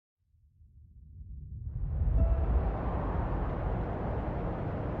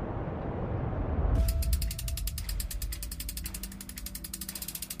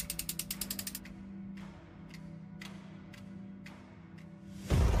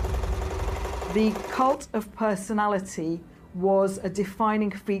The cult of personality was a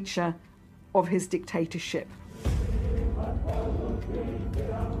defining feature of his dictatorship.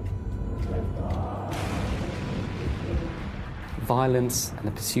 Violence and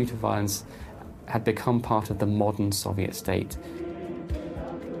the pursuit of violence had become part of the modern Soviet state.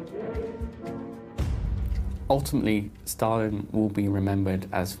 Ultimately, Stalin will be remembered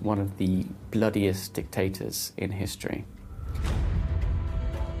as one of the bloodiest dictators in history.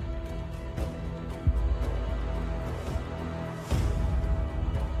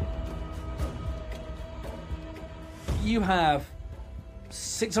 You have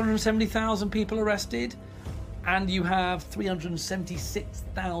 670,000 people arrested, and you have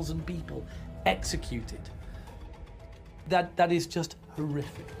 376,000 people executed. That is just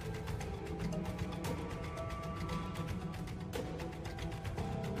horrific.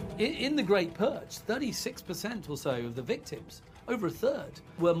 In the Great Purge, 36% or so of the victims, over a third,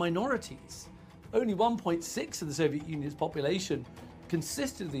 were minorities. Only 1.6% of the Soviet Union's population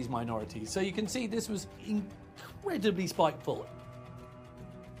consisted of these minorities. So you can see this was incredibly spiteful.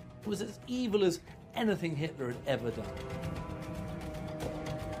 It was as evil as anything Hitler had ever done.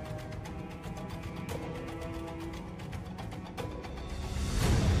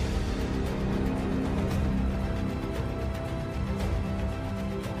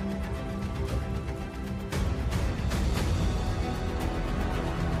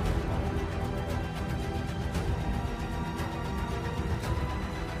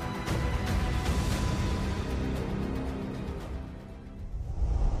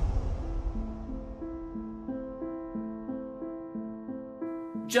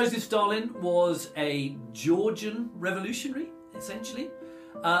 Joseph Stalin was a Georgian revolutionary, essentially,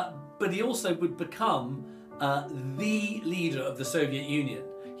 but he also would become the leader of the Soviet Union.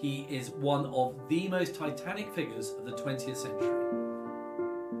 He is one of the most titanic figures of the 20th century.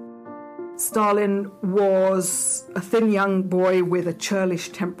 Stalin was a thin young boy with a churlish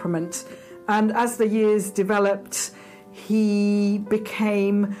temperament, and as the years developed, he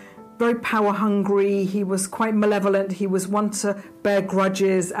became very power hungry. He was quite malevolent. He was one to bear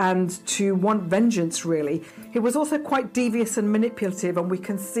grudges and to want vengeance, really. He was also quite devious and manipulative, and we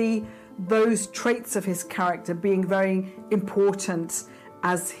can see those traits of his character being very important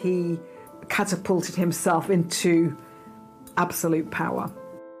as he catapulted himself into absolute power.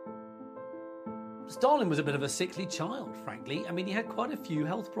 Stalin was a bit of a sickly child, frankly. I mean, he had quite a few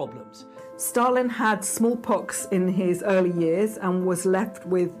health problems. Stalin had smallpox in his early years and was left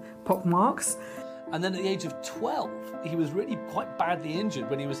with pockmarks. And then at the age of 12, he was really quite badly injured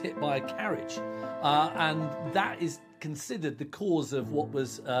when he was hit by a carriage. And that is considered the cause of what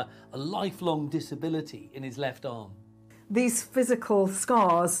was a lifelong disability in his left arm. These physical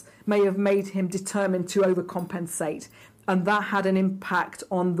scars may have made him determined to overcompensate, and that had an impact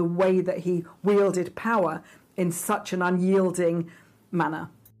on the way that he wielded power in such an unyielding manner.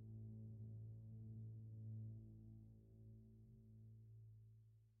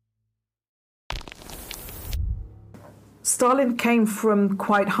 Stalin came from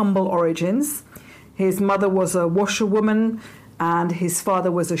quite humble origins. His mother was a washerwoman and his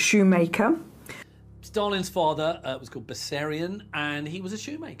father was a shoemaker. Stalin's father was called Bessarion, and he was a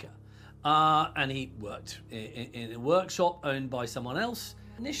shoemaker. And he worked in a workshop owned by someone else.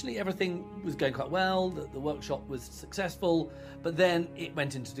 Initially, everything was going quite well. The workshop was successful, but then it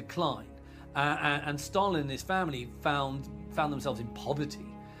went into decline. And Stalin and his family found themselves in poverty.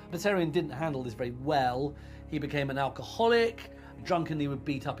 Bessarion didn't handle this very well. He became an alcoholic. Drunkenly would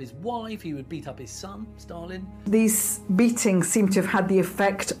beat up his wife. He would beat up his son, Stalin. These beatings seem to have had the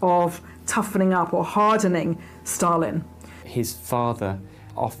effect of toughening up or hardening Stalin. His father,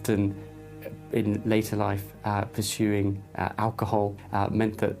 often in later life pursuing alcohol,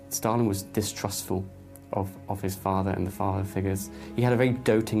 meant that Stalin was distrustful of his father and the father figures. He had a very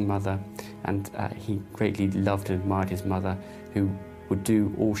doting mother, and he greatly loved and admired his mother, who would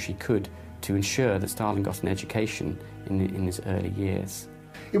do all she could to ensure that Stalin got an education in his early years.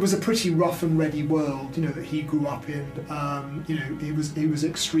 It was a pretty rough and ready world, that he grew up in. He was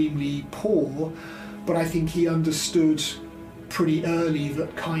extremely poor, but I think he understood pretty early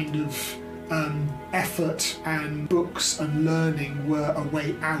that kind of effort and books and learning were a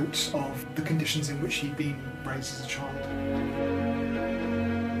way out of the conditions in which he'd been raised as a child.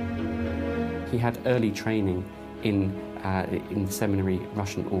 He had early training in the seminary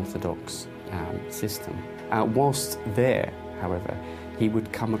Russian Orthodox system. Whilst there, however, he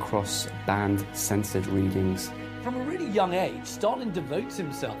would come across banned, censored readings. From a really young age, Stalin devotes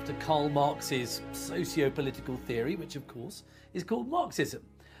himself to Karl Marx's socio-political theory, which of course is called Marxism.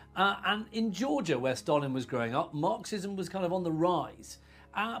 And in Georgia, where Stalin was growing up, Marxism was kind of on the rise.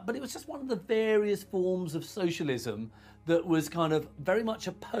 But it was just one of the various forms of socialism that was kind of very much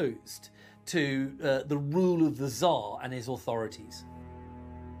opposed to the rule of the Tsar and his authorities.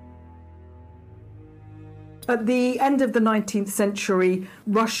 At the end of the 19th century,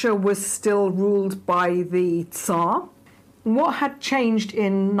 Russia was still ruled by the Tsar. What had changed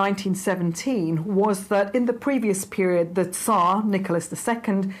in 1917 was that in the previous period, the Tsar, Nicholas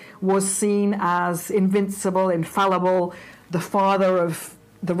II, was seen as invincible, infallible, the father of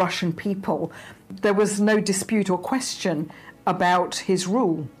the Russian people. There was no dispute or question about his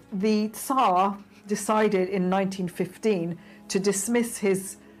rule. The Tsar decided in 1915 to dismiss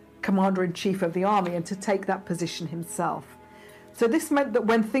his commander-in-chief of the army and to take that position himself. So this meant that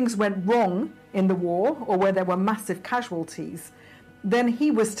when things went wrong in the war, or where there were massive casualties, then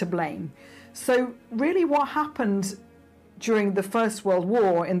he was to blame. So really what happened during the First World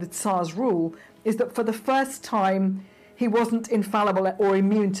War in the Tsar's rule is that for the first time he wasn't infallible or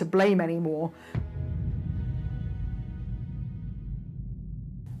immune to blame anymore.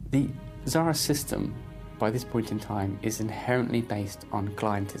 The Tsarist system, by this point in time, is inherently based on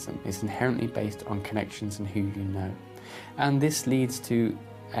clientism. It's inherently based on connections and who you know. And this leads to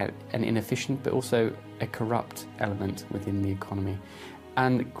an inefficient but also a corrupt element within the economy.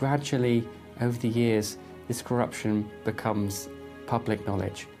 And gradually, over the years, this corruption becomes public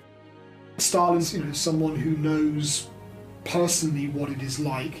knowledge. Stalin's, someone who knows personally what it is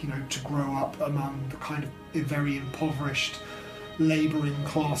like, to grow up among the kind of very impoverished labouring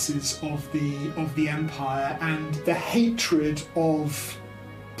classes of the empire, and the hatred of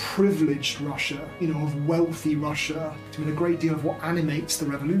privileged Russia, of wealthy Russia. A great deal of what animates the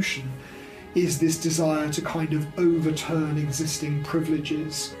revolution is this desire to kind of overturn existing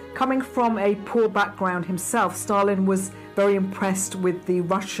privileges. Coming from a poor background himself, Stalin was very impressed with the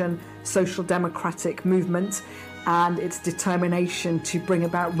Russian social democratic movement and its determination to bring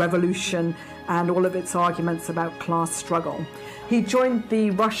about revolution and all of its arguments about class struggle. He joined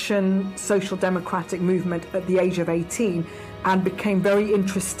the Russian social democratic movement at the age of 18 and became very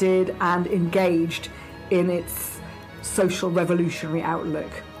interested and engaged in its social revolutionary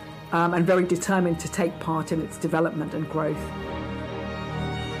outlook, and very determined to take part in its development and growth.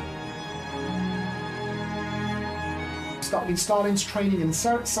 Stalin's training in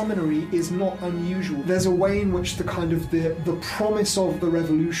the seminary is not unusual. There's a way in which the promise of the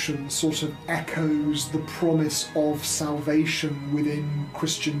revolution sort of echoes the promise of salvation within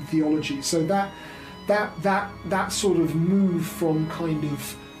Christian theology. So that sort of move from kind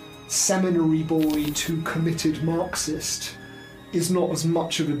of seminary boy to committed Marxist is not as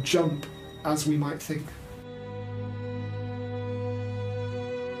much of a jump as we might think.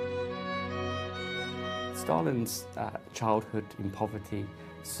 Stalin's childhood in poverty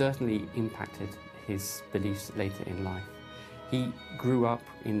certainly impacted his beliefs later in life. He grew up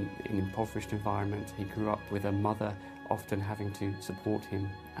in an impoverished environment. He grew up with a mother often having to support him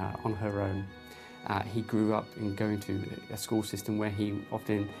on her own. He grew up in going to a school system where he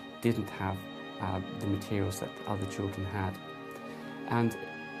often didn't have the materials that other children had. And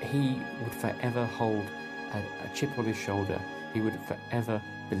he would forever hold a chip on his shoulder. He would forever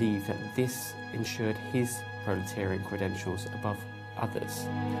believe that this ensured his proletarian credentials above others.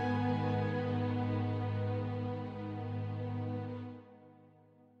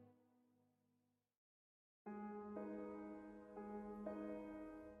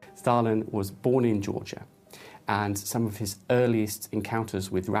 Stalin was born in Georgia, and some of his earliest encounters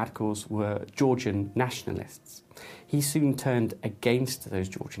with radicals were Georgian nationalists. He soon turned against those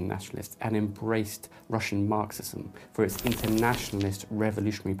Georgian nationalists and embraced Russian Marxism for its internationalist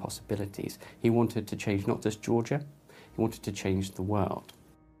revolutionary possibilities. He wanted to change not just Georgia, he wanted to change the world.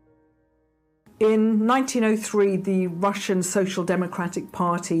 In 1903, the Russian Social Democratic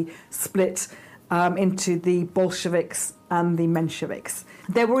Party split into the Bolsheviks and the Mensheviks.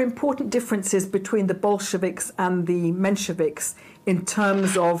 There were important differences between the Bolsheviks and the Mensheviks in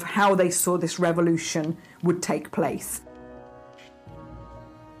terms of how they saw this revolution would take place.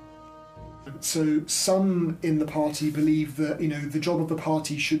 So some in the party believe that, the job of the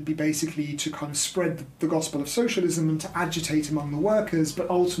party should be basically to kind of spread the gospel of socialism and to agitate among the workers, but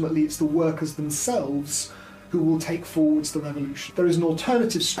ultimately it's the workers themselves who will take forwards the revolution. There is an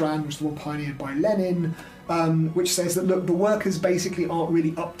alternative strand, which is the one pioneered by Lenin, which says that, look, the workers basically aren't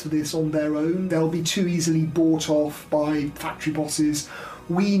really up to this on their own. They'll be too easily bought off by factory bosses.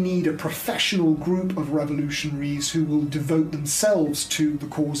 We need a professional group of revolutionaries who will devote themselves to the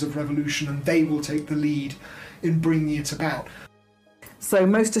cause of revolution, and they will take the lead in bringing it about. So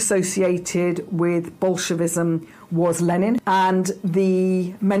most associated with Bolshevism was Lenin, and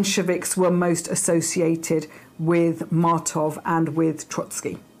the Mensheviks were most associated with Martov and with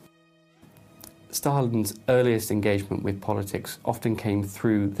Trotsky. Stalin's earliest engagement with politics often came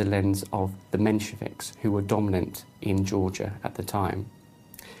through the lens of the Mensheviks, who were dominant in Georgia at the time.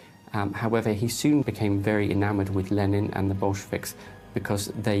 However, he soon became very enamoured with Lenin and the Bolsheviks because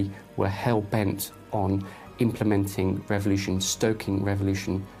they were hell-bent on implementing revolution, stoking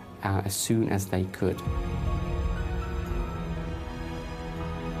revolution as soon as they could.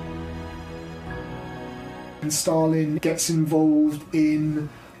 And Stalin gets involved in,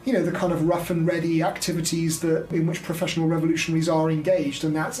 the kind of rough and ready activities in which professional revolutionaries are engaged,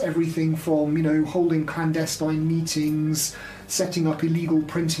 and that's everything from, holding clandestine meetings, setting up illegal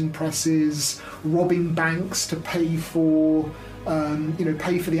printing presses, robbing banks to pay for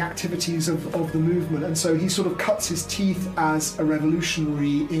the activities of the movement. And so he sort of cuts his teeth as a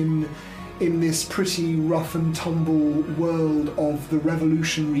revolutionary in this pretty rough and tumble world of the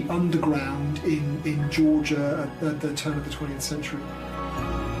revolutionary underground in Georgia at the turn of the 20th century.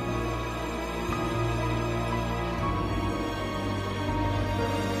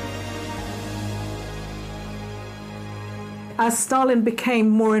 As Stalin became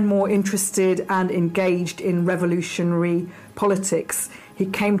more and more interested and engaged in revolutionary politics, he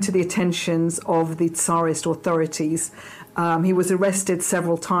came to the attentions of the Tsarist authorities. He was arrested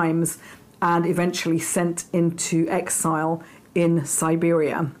several times and eventually sent into exile in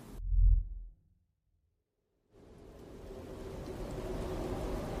Siberia.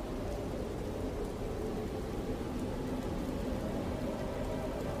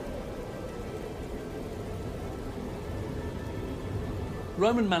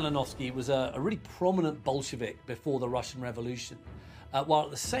 Roman Malinovsky was a really prominent Bolshevik before the Russian Revolution, while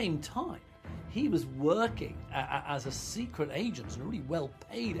at the same time he was working as a secret agent, and a really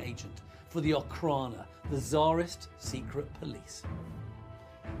well-paid agent, for the Okhrana, the Tsarist secret police.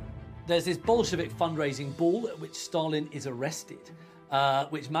 There's this Bolshevik fundraising ball at which Stalin is arrested,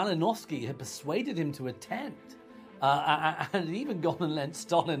 which Malinovsky had persuaded him to attend, and had even gone and lent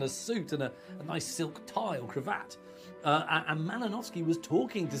Stalin a suit and a nice silk tie or cravat. And Malinovsky was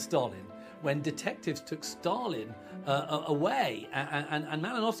talking to Stalin when detectives took Stalin away. And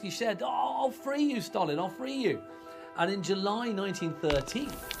Malinovsky said, I'll free you, Stalin, I'll free you. And in July 1913,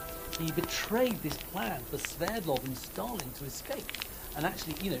 he betrayed this plan for Sverdlov and Stalin to escape and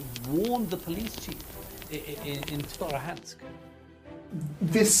actually, warned the police chief in Tverohansk.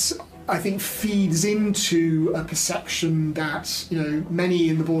 This, I think, feeds into a perception that, many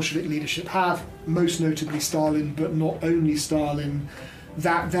in the Bolshevik leadership have, most notably Stalin, but not only Stalin,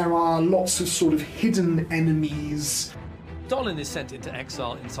 that there are lots of sort of hidden enemies. Stalin is sent into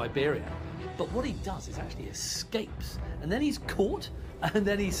exile in Siberia, but what he does is actually escapes, and then he's caught, and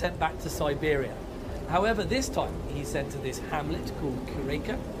then he's sent back to Siberia. However, this time he's sent to this hamlet called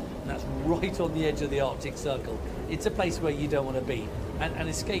Kureka, and that's right on the edge of the Arctic Circle. It's a place where you don't want to be, and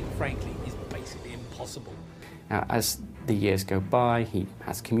escape, frankly, is basically impossible. Now, as the years go by, he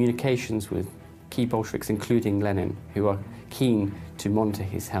has communications with key Bolsheviks, including Lenin, who are keen to monitor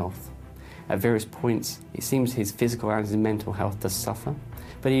his health. At various points, it seems his physical and his mental health does suffer,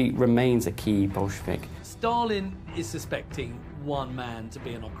 but he remains a key Bolshevik. Stalin is suspecting one man to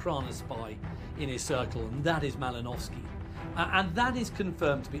be an Okhrana spy in his circle, and that is Malinovsky. And that is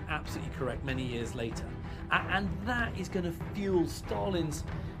confirmed to be absolutely correct many years later. And that is going to fuel Stalin's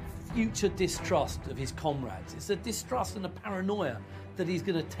future distrust of his comrades. It's a distrust and a paranoia that he's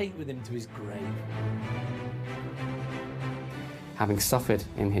going to take with him to his grave. Having suffered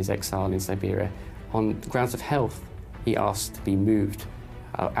in his exile in Siberia, on the grounds of health, he asked to be moved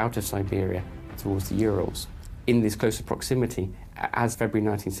out of Siberia towards the Urals. In this closer proximity, as February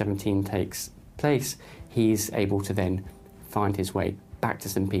 1917 takes place, he's able to then find his way back to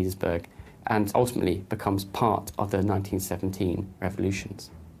St. Petersburg and ultimately becomes part of the 1917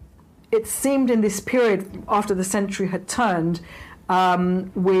 revolutions. It seemed in this period, after the century had turned,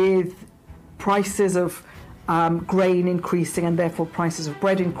 with prices of grain increasing and therefore prices of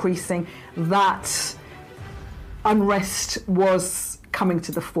bread increasing, that unrest was coming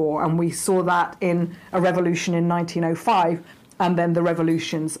to the fore. And we saw that in a revolution in 1905 and then the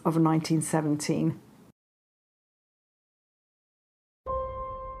revolutions of 1917.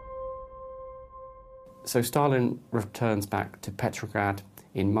 So Stalin returns back to Petrograd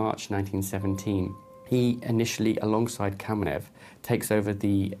in March 1917. He initially, alongside Kamenev, takes over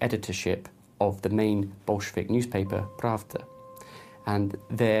the editorship of the main Bolshevik newspaper, Pravda. And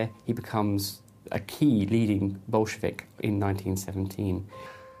there he becomes a key leading Bolshevik in 1917.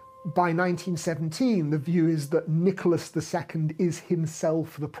 By 1917, the view is that Nicholas II is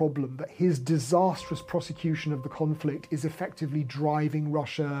himself the problem, that his disastrous prosecution of the conflict is effectively driving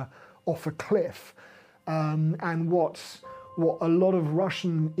Russia off a cliff. And what a lot of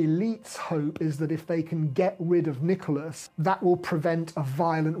Russian elites hope is that if they can get rid of Nicholas, that will prevent a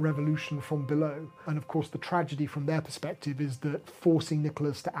violent revolution from below. And of course, the tragedy from their perspective is that forcing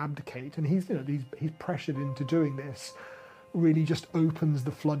Nicholas to abdicate, and he's pressured into doing this, really just opens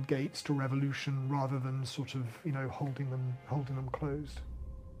the floodgates to revolution rather than sort of, holding them closed.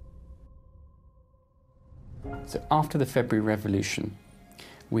 So after the February Revolution,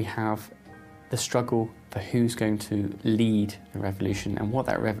 we have the struggle for who's going to lead the revolution and what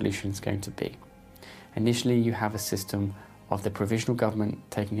that revolution is going to be. Initially, you have a system of the provisional government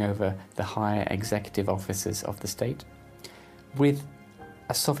taking over the higher executive offices of the state, with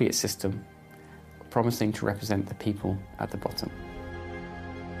a Soviet system promising to represent the people at the bottom.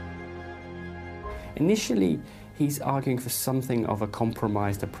 Initially, he's arguing for something of a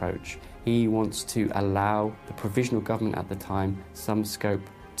compromised approach. He wants to allow the provisional government at the time some scope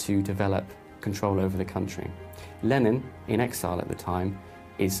to develop control over the country. Lenin, in exile at the time,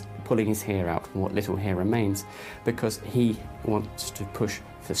 is pulling his hair out from what little hair remains because he wants to push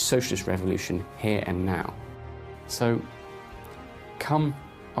for socialist revolution here and now. So, come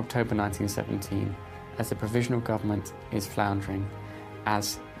October 1917, as the provisional government is floundering,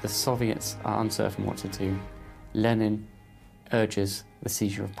 as the Soviets are uncertain what to do, Lenin urges the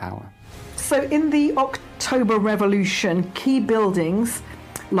seizure of power. So in the October Revolution, key buildings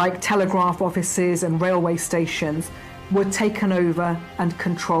like telegraph offices and railway stations were taken over and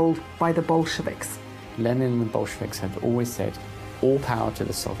controlled by the Bolsheviks. Lenin and the Bolsheviks have always said, all power to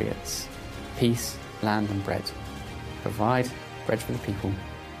the Soviets, peace, land and bread. Provide bread for the people,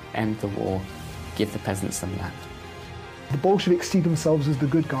 end the war, give the peasants some land. The Bolsheviks see themselves as the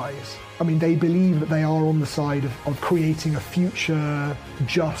good guys. I mean, they believe that they are on the side of creating a future,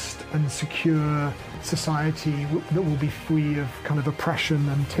 just and secure society that will be free of kind of oppression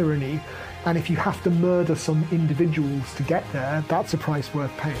and tyranny. And if you have to murder some individuals to get there, that's a price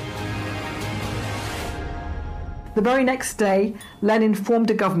worth paying. The very next day, Lenin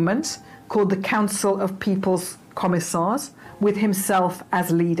formed a government called the Council of People's Commissars, with himself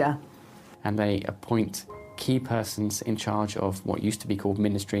as leader. And they appoint key persons in charge of what used to be called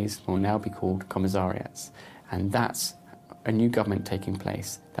ministries, will now be called commissariats. And that's a new government taking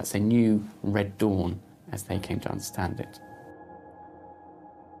place. That's a new Red Dawn, as they came to understand it.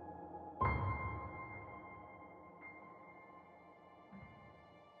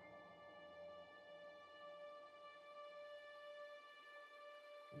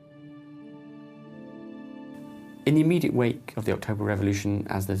 In the immediate wake of the October Revolution,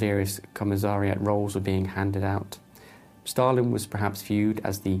 as the various commissariat roles were being handed out, Stalin was perhaps viewed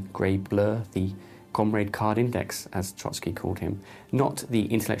as the grey blur, the comrade card index, as Trotsky called him, not the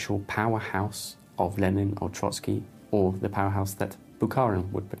intellectual powerhouse of Lenin or Trotsky, or the powerhouse that Bukharin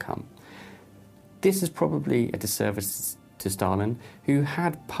would become. This is probably a disservice to Stalin, who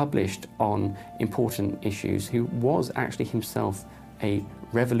had published on important issues, who was actually himself a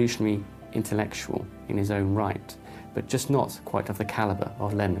revolutionary intellectual in his own right, but just not quite of the calibre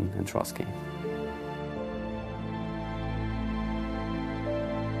of Lenin and Trotsky.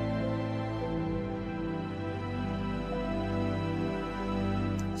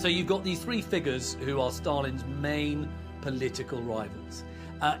 So you've got these three figures who are Stalin's main political rivals.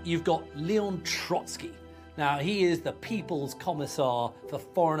 You've got Leon Trotsky. Now, he is the People's Commissar for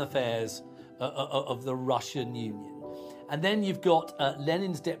Foreign Affairs of the Russian Union. And then you've got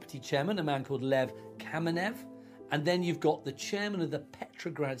Lenin's deputy chairman, a man called Lev Kamenev. And then you've got the chairman of the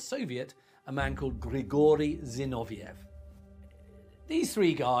Petrograd Soviet, a man called Grigory Zinoviev. These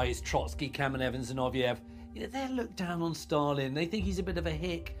three guys, Trotsky, Kamenev and Zinoviev, they look down on Stalin. They think he's a bit of a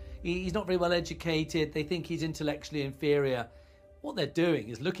hick. He's not very well educated. They think he's intellectually inferior. What they're doing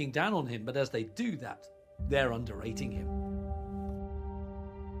is looking down on him, but as they do that, they're underrating him.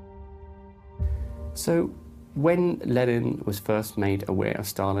 So, when Lenin was first made aware of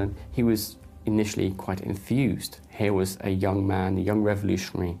Stalin, he was initially quite enthused. Here was a young man, a young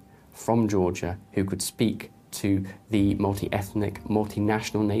revolutionary from Georgia who could speak to the multi-ethnic,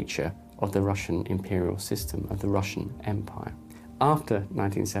 multinational nature of the Russian imperial system, of the Russian Empire. After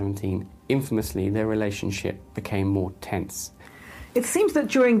 1917, infamously, their relationship became more tense. It seems that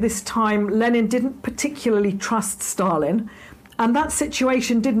during this time, Lenin didn't particularly trust Stalin, and that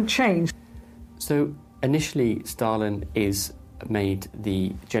situation didn't change. So, initially, Stalin is made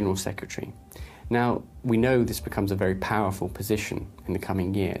the General Secretary. Now, we know this becomes a very powerful position in the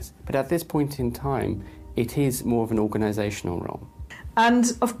coming years, but at this point in time, it is more of an organisational role.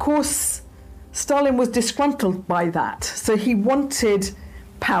 And, of course, Stalin was disgruntled by that. So he wanted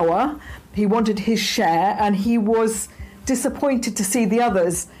power, he wanted his share, and he was disappointed to see the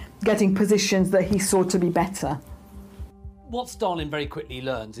others getting positions that he saw to be better. What Stalin very quickly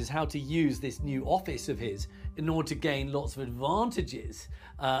learns is how to use this new office of his in order to gain lots of advantages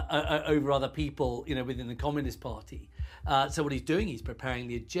over other people, within the Communist Party. So what he's doing, he's preparing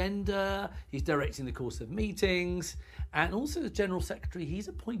the agenda, he's directing the course of meetings, and also as General Secretary, he's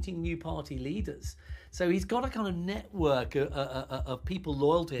appointing new party leaders. So he's got a kind of network of people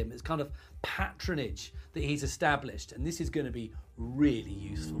loyal to him. It's kind of patronage that he's established, and this is going to be really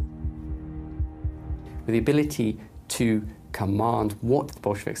useful. With the ability to command what the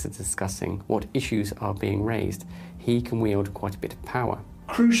Bolsheviks are discussing, what issues are being raised, he can wield quite a bit of power.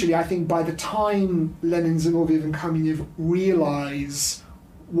 Crucially, I think by the time Lenin, Zinoviev and Kamenev realise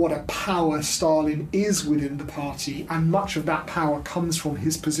what a power Stalin is within the party, and much of that power comes from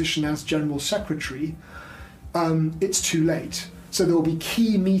his position as General Secretary, it's too late. So there will be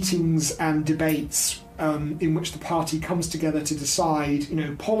key meetings and debates in which the party comes together to decide,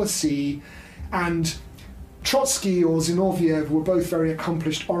 policy, and Trotsky or Zinoviev, who were both very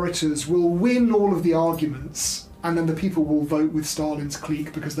accomplished orators, will win all of the arguments, and then the people will vote with Stalin's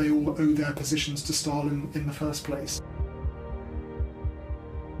clique because they all owe their positions to Stalin in the first place.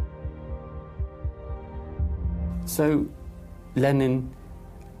 So Lenin,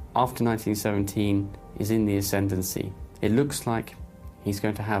 after 1917, is in the ascendancy. It looks like he's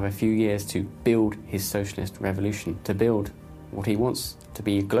going to have a few years to build his socialist revolution, to build what he wants to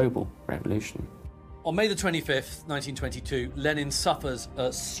be a global revolution. On May the 25th, 1922, Lenin suffers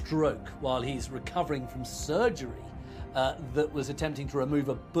a stroke while he's recovering from surgery that was attempting to remove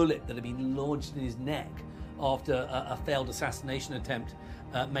a bullet that had been lodged in his neck after a failed assassination attempt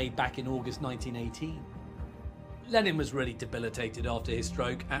made back in August 1918. Lenin was really debilitated after his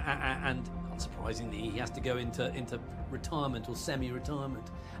stroke, and unsurprisingly, he has to go into retirement or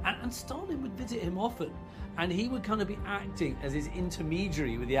semi-retirement. And Stalin would visit him often, and he would kind of be acting as his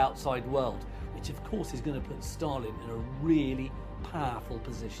intermediary with the outside world, which of course is going to put Stalin in a really powerful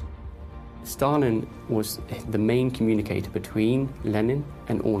position. Stalin was the main communicator between Lenin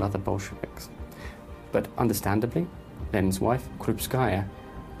and all other Bolsheviks. But understandably, Lenin's wife, Krupskaya,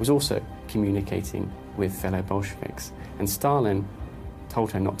 was also communicating with fellow Bolsheviks, and Stalin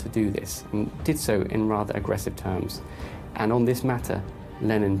told her not to do this, and did so in rather aggressive terms. And on this matter,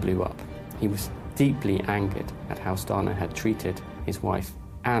 Lenin blew up. He was deeply angered at how Stalin had treated his wife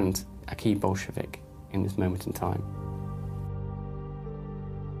and a key Bolshevik in this moment in time.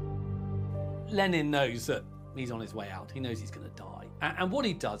 Lenin knows that he's on his way out. He knows he's going to die. And what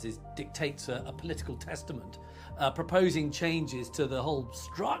he does is dictates a political testament, proposing changes to the whole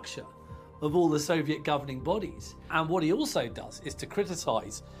structure of all the Soviet governing bodies. And what he also does is to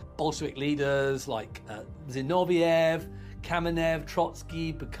criticize Bolshevik leaders like Zinoviev, Kamenev,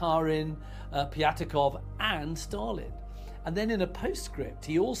 Trotsky, Bukharin, Pyatakov, and Stalin. And then in a postscript,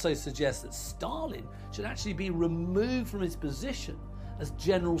 he also suggests that Stalin should actually be removed from his position as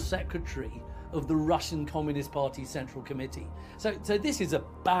General Secretary of the Russian Communist Party Central Committee. So this is a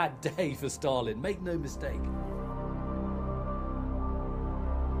bad day for Stalin, make no mistake.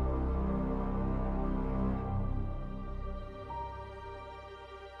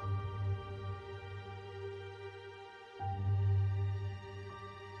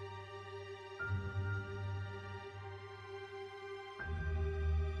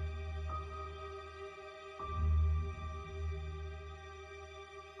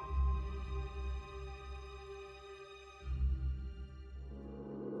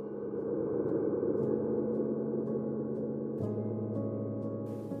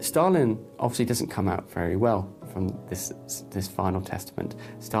 Stalin obviously doesn't come out very well from this final testament.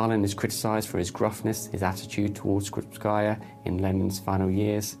 Stalin is criticised for his gruffness, his attitude towards Krupskaya in Lenin's final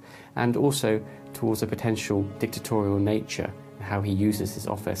years, and also towards a potential dictatorial nature and how he uses his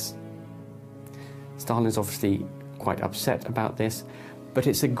office. Stalin is obviously quite upset about this, but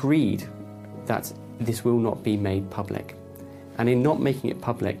it's agreed that this will not be made public. And in not making it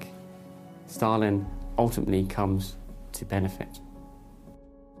public, Stalin ultimately comes to benefit.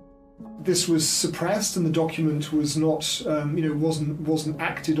 This was suppressed, and the document was not, wasn't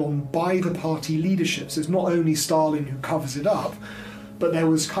acted on by the party leadership. So it's not only Stalin who covers it up, but there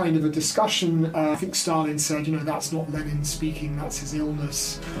was kind of a discussion. I think Stalin said, that's not Lenin speaking, that's his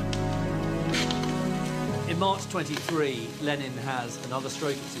illness. In March 23, Lenin has another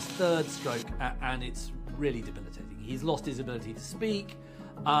stroke. It's his third stroke, and it's really debilitating. He's lost his ability to speak,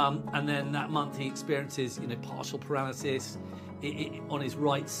 and then that month he experiences, partial paralysis on his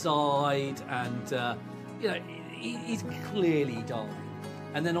right side, and he's clearly dying.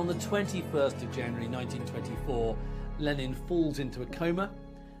 And then on the 21st of January 1924, Lenin falls into a coma,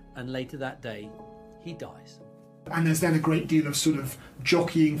 and later that day he dies. And there's then a great deal of sort of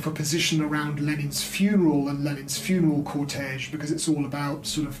jockeying for position around Lenin's funeral and Lenin's funeral cortege, because it's all about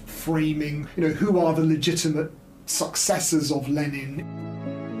sort of framing, who are the legitimate successors of Lenin.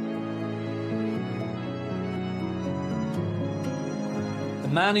 The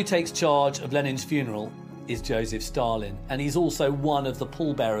man who takes charge of Lenin's funeral is Joseph Stalin, and he's also one of the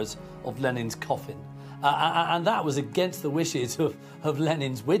pallbearers of Lenin's coffin. And that was against the wishes of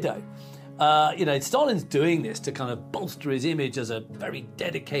Lenin's widow. Stalin's doing this to kind of bolster his image as a very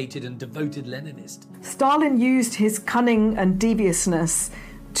dedicated and devoted Leninist. Stalin used his cunning and deviousness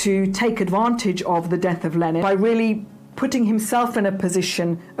to take advantage of the death of Lenin by really putting himself in a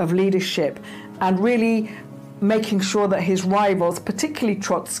position of leadership and really making sure that his rivals, particularly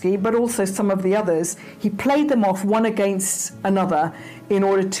Trotsky, but also some of the others, he played them off one against another in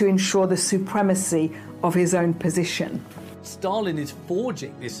order to ensure the supremacy of his own position. Stalin is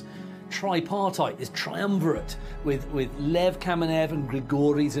forging this tripartite, this triumvirate with Lev Kamenev and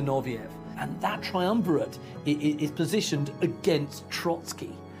Grigory Zinoviev. And that triumvirate is positioned against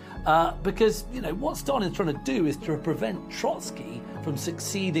Trotsky. Because, what Stalin's trying to do is to prevent Trotsky from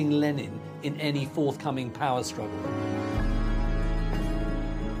succeeding Lenin in any forthcoming power struggle.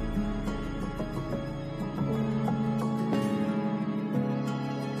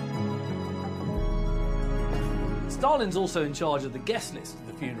 Stalin's also in charge of the guest list at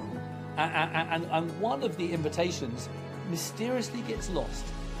the funeral. And one of the invitations mysteriously gets lost,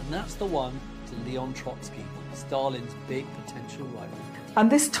 and that's the one to Leon Trotsky, Stalin's big potential rival.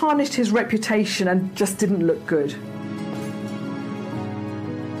 And this tarnished his reputation and just didn't look good.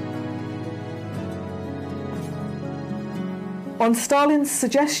 On Stalin's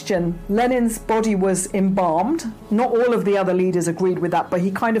suggestion, Lenin's body was embalmed. Not all of the other leaders agreed with that, but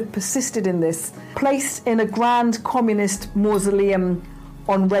he kind of persisted in this. Placed in a grand communist mausoleum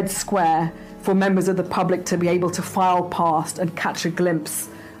on Red Square for members of the public to be able to file past and catch a glimpse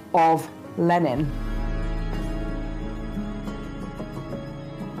of Lenin.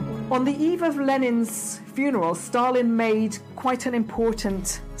 On the eve of Lenin's funeral, Stalin made quite an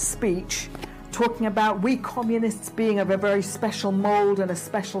important speech talking about we communists being of a very special mould and a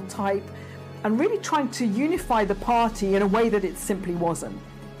special type, and really trying to unify the party in a way that it simply wasn't.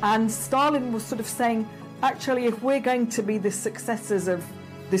 And Stalin was sort of saying, actually, if we're going to be the successors of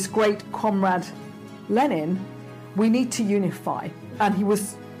this great comrade Lenin, we need to unify. And he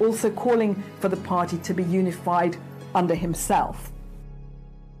was also calling for the party to be unified under himself.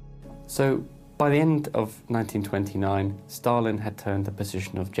 So, by the end of 1929, Stalin had turned the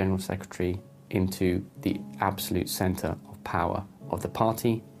position of General Secretary into the absolute centre of power of the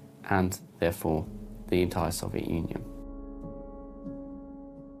party and, therefore, the entire Soviet Union.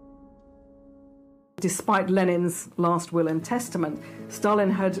 Despite Lenin's last will and testament,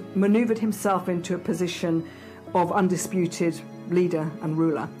 Stalin had manoeuvred himself into a position of undisputed leader and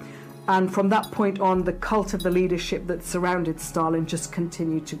ruler. And from that point on, the cult of the leadership that surrounded Stalin just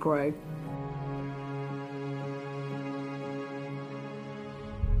continued to grow.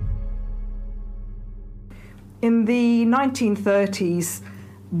 In the 1930s,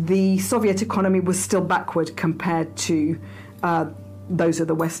 the Soviet economy was still backward compared to those of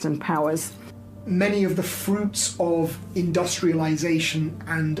the Western powers. Many of the fruits of industrialization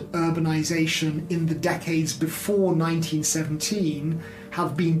and urbanization in the decades before 1917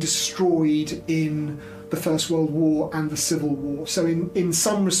 have been destroyed in the First World War and the Civil War. So in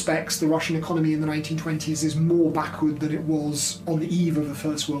some respects, the Russian economy in the 1920s is more backward than it was on the eve of the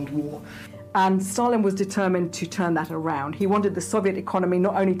First World War. And Stalin was determined to turn that around. He wanted the Soviet economy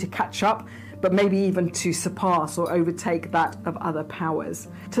not only to catch up, but maybe even to surpass or overtake that of other powers.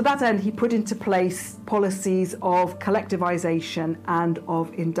 To that end, he put into place policies of collectivization and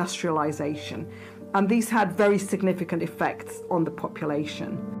of industrialization. And these had very significant effects on the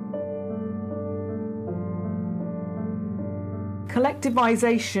population.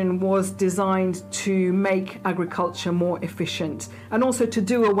 Collectivization was designed to make agriculture more efficient and also to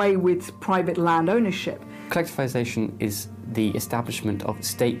do away with private land ownership. Collectivization is the establishment of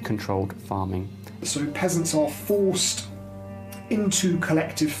state-controlled farming. So peasants are forced into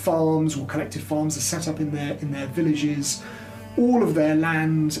collective farms, or collective farms are set up in their villages. All of their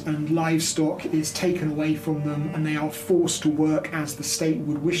land and livestock is taken away from them, and they are forced to work as the state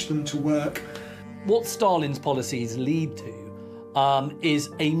would wish them to work. What Stalin's policies lead to is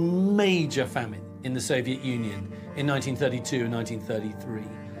a major famine in the Soviet Union in 1932 and 1933,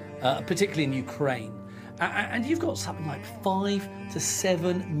 particularly in Ukraine. And you've got something like 5 to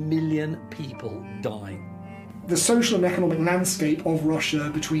 7 million people dying. The social and economic landscape of Russia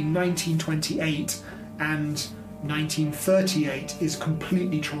between 1928 and 1938 is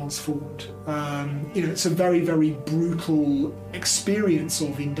completely transformed. It's a very, very brutal experience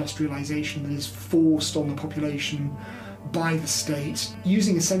of industrialization that is forced on the population by the state,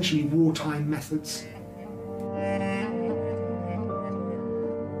 using essentially wartime methods.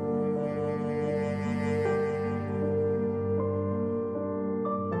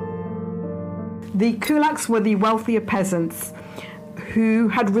 The kulaks were the wealthier peasants who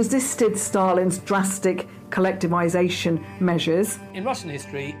had resisted Stalin's drastic collectivization measures. In Russian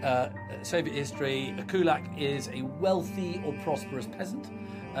history, Soviet history, a kulak is a wealthy or prosperous peasant,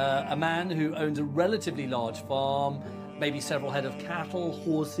 a man who owns a relatively large farm, maybe several head of cattle,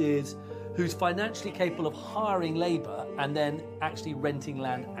 horses, who's financially capable of hiring labour and then actually renting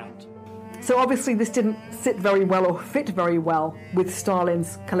land out. So obviously this didn't sit very well or fit very well with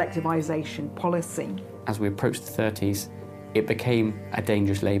Stalin's collectivization policy. As we approached the 30s, it became a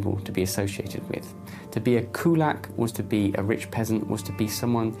dangerous label to be associated with. To be a kulak was to be a rich peasant, was to be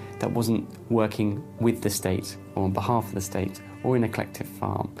someone that wasn't working with the state or on behalf of the state or in a collective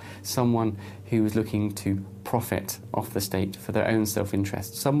farm, someone who was looking to profit off the state for their own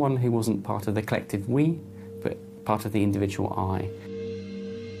self-interest, someone who wasn't part of the collective we, but part of the individual I.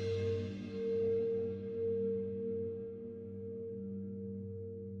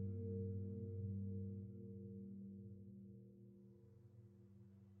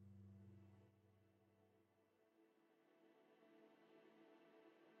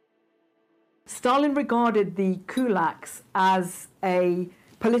 Stalin regarded the kulaks as a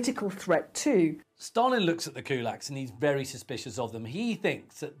political threat too. Stalin looks at the kulaks and he's very suspicious of them. He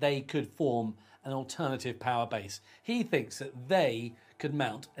thinks that they could form an alternative power base. He thinks that they could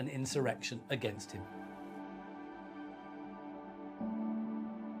mount an insurrection against him.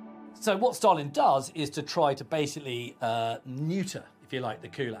 So what Stalin does is to try to basically neuter, if you like, the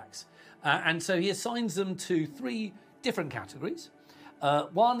kulaks. And so he assigns them to three different categories.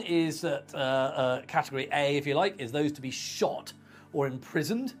 One is that category A, if you like, is those to be shot or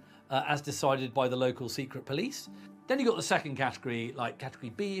imprisoned as decided by the local secret police. Then you've got the second category, like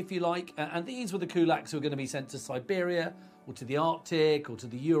category B, if you like, and these were the kulaks who are going to be sent to Siberia or to the Arctic or to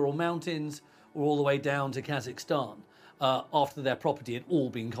the Ural Mountains or all the way down to Kazakhstan after their property had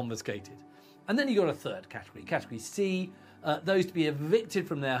all been confiscated. And then you've got a third category, category C, those to be evicted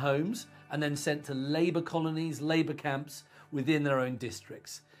from their homes and then sent to labour colonies, labour camps within their own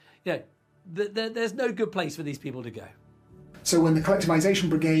districts. There's no good place for these people to go. So when the collectivization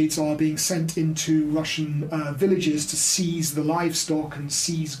brigades are being sent into Russian villages to seize the livestock and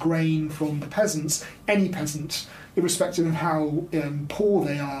seize grain from the peasants, any peasant, irrespective of how poor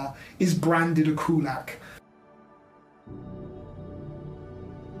they are, is branded a kulak.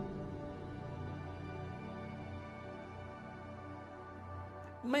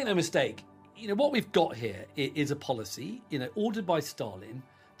 Make no mistake, what we've got here is a policy, ordered by Stalin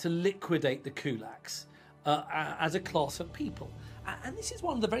to liquidate the kulaks as a class of people. And this is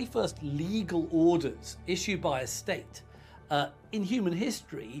one of the very first legal orders issued by a state in human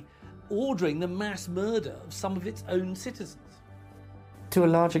history, ordering the mass murder of some of its own citizens. To a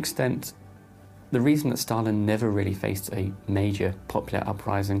large extent, the reason that Stalin never really faced a major popular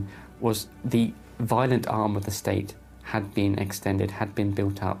uprising was the violent arm of the state had been extended, had been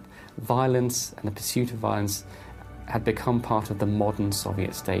built up. Violence and the pursuit of violence had become part of the modern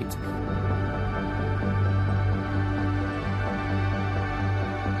Soviet state.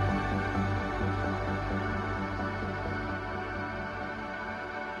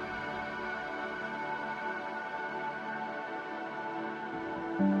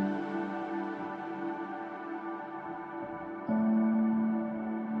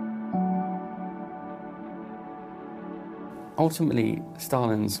 Ultimately,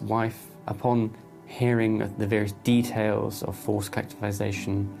 Stalin's wife, upon hearing of the various details of forced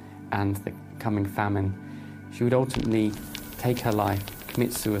collectivization and the coming famine, she would ultimately take her life,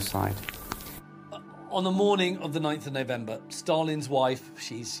 commit suicide. On the morning of the 9th of November, Stalin's wife,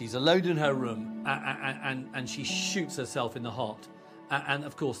 she's alone in her room and she shoots herself in the heart. And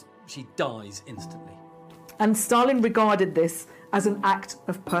of course, she dies instantly. And Stalin regarded this as an act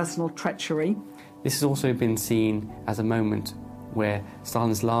of personal treachery. This has also been seen as a moment where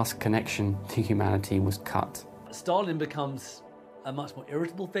Stalin's last connection to humanity was cut. Stalin becomes a much more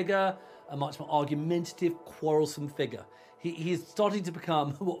irritable figure, a much more argumentative, quarrelsome figure. He is starting to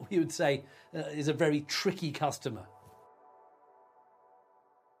become what we would say is a very tricky customer.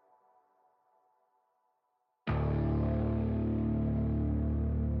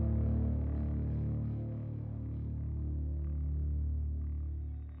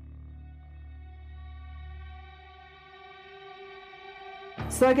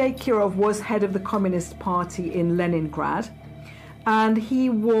 Sergei Kirov was head of the Communist Party in Leningrad, and he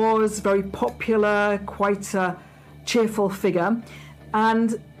was very popular, quite a cheerful figure,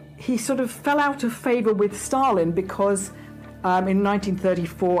 and he sort of fell out of favour with Stalin because in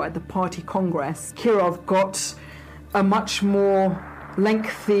 1934 at the party congress, Kirov got a much more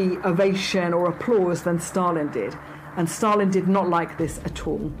lengthy ovation or applause than Stalin did, and Stalin did not like this at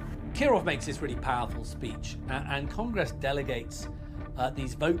all. Kirov makes this really powerful speech, and Congress delegates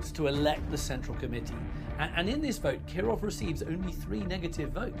these votes to elect the Central Committee. And in this vote, Kirov receives only 3 negative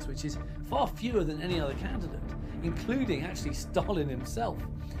votes, which is far fewer than any other candidate, including actually Stalin himself.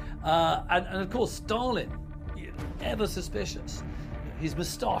 And of course, Stalin, ever suspicious, his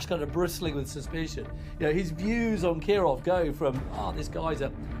moustache kind of bristling with suspicion. His views on Kirov go from, this guy's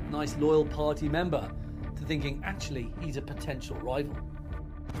a nice loyal party member, to thinking, actually, he's a potential rival.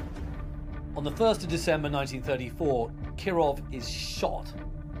 On the 1st of December 1934, Kirov is shot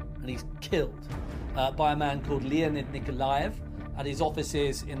and he's killed by a man called Leonid Nikolaev at his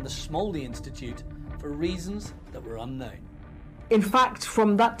offices in the Smolny Institute for reasons that were unknown. In fact,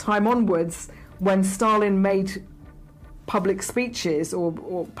 from that time onwards, when Stalin made public speeches or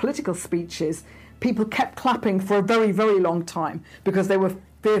political speeches, people kept clapping for a very, very long time because they were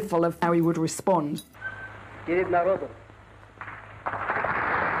fearful of how he would respond. Перед народом.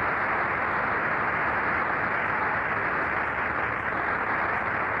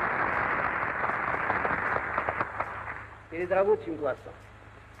 Перед рабочим классом.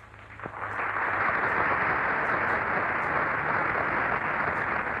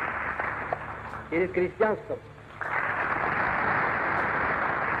 Перед крестьянством.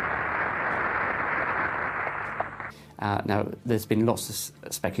 Now, there's been lots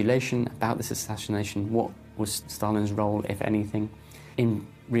of speculation about this assassination. What was Stalin's role, if anything? In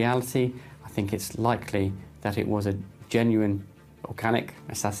reality, I think it's likely that it was a genuine, organic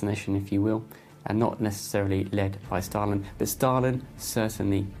assassination, if you will, and not necessarily led by Stalin. But Stalin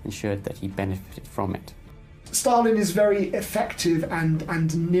certainly ensured that he benefited from it. Stalin is very effective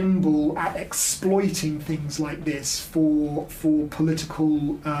and nimble at exploiting things like this for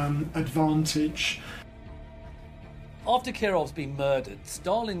political advantage. After Kirov's been murdered,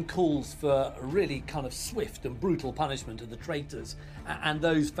 Stalin calls for a really kind of swift and brutal punishment of the traitors and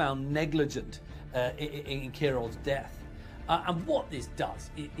those found negligent in Kirov's death. And what this does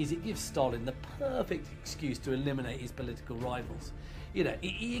is it gives Stalin the perfect excuse to eliminate his political rivals.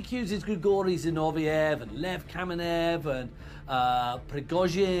 He accuses Grigory Zinoviev and Lev Kamenev and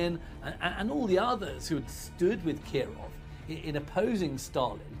Prigozhin and all the others who had stood with Kirov in opposing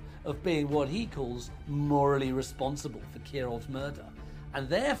Stalin of being what he calls morally responsible for Kirov's murder, and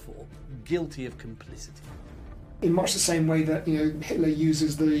therefore guilty of complicity. In much the same way that Hitler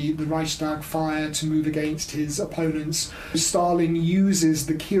uses the Reichstag fire to move against his opponents, Stalin uses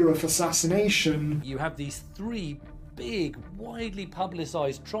the Kirov assassination. You have these 3 big, widely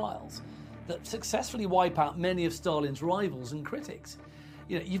publicised trials that successfully wipe out many of Stalin's rivals and critics.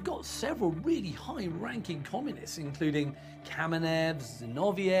 You've got several really high-ranking communists, including Kamenev,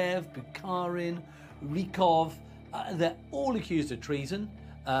 Zinoviev, Bukharin, Rykov. They're all accused of treason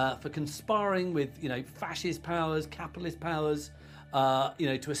for conspiring with, fascist powers, capitalist powers,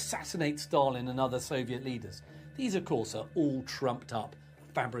 to assassinate Stalin and other Soviet leaders. These, of course, are all trumped-up,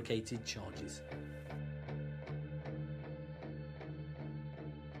 fabricated charges.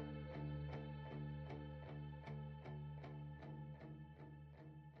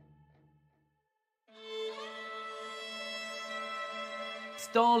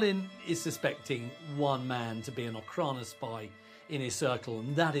 Stalin is suspecting one man to be an Okhrana spy in his circle,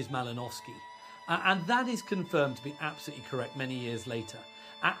 and that is Malinovsky. And that is confirmed to be absolutely correct many years later.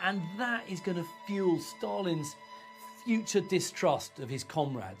 And that is going to fuel Stalin's future distrust of his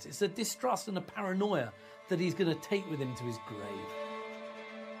comrades. It's a distrust and a paranoia that he's going to take with him to his grave.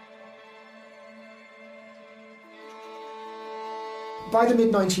 By the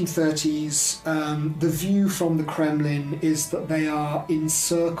mid-1930s, the view from the Kremlin is that they are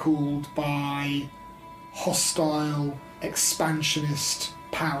encircled by hostile, expansionist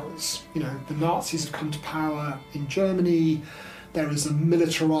powers. The Nazis have come to power in Germany. There is a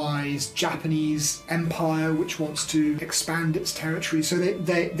militarized Japanese empire which wants to expand its territory. So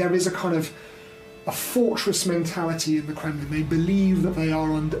there is a kind of a fortress mentality in the Kremlin. They believe that they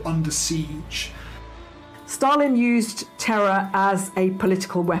are under siege. Stalin used terror as a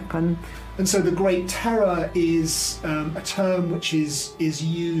political weapon. And so the Great Terror is a term which is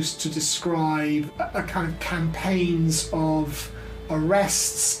used to describe a kind of campaigns of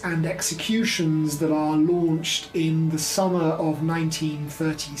arrests and executions that are launched in the summer of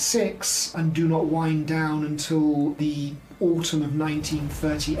 1936 and do not wind down until the autumn of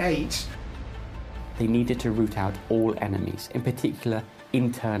 1938. They needed to root out all enemies, in particular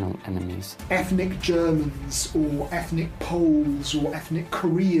internal enemies. Ethnic Germans or ethnic Poles or ethnic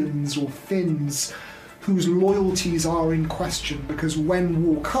Koreans or Finns whose loyalties are in question, because when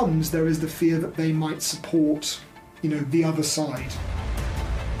war comes there is the fear that they might support, the other side.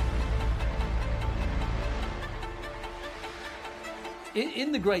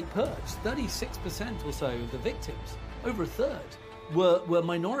 In the Great Purge, 36% or so of the victims, over a third, were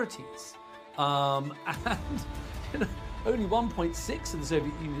minorities. And only 1.6% of the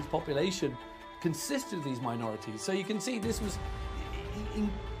Soviet Union's population consisted of these minorities. So you can see this was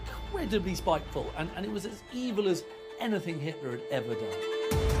incredibly spiteful, and it was as evil as anything Hitler had ever done.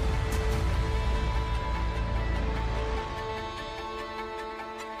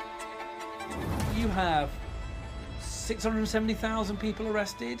 You have 670,000 people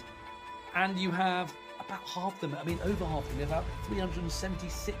arrested, and you have about half them, over half them, about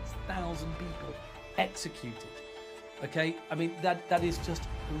 376,000 people executed. Okay? That is just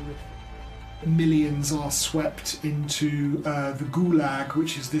horrific. Millions are swept into the Gulag,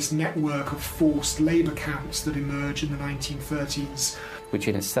 which is this network of forced labour camps that emerge in the 1930s. Which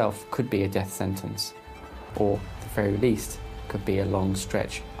in itself could be a death sentence, or at the very least, could be a long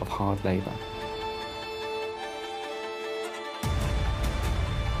stretch of hard labour.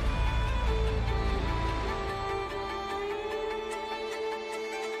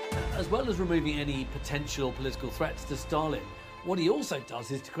 As well as removing any potential political threats to Stalin, what he also does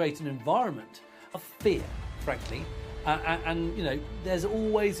is to create an environment of fear, frankly. There's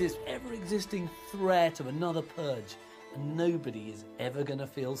always this ever-existing threat of another purge, and nobody is ever going to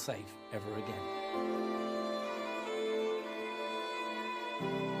feel safe ever again.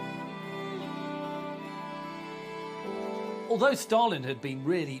 Although Stalin had been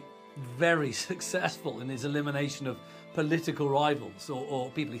really very successful in his elimination of political rivals,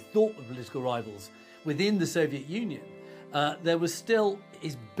 or people he thought were political rivals within the Soviet Union, there was still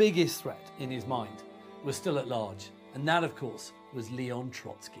his biggest threat in his mind was still at large, and that, of course, was Leon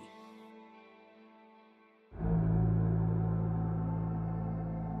Trotsky.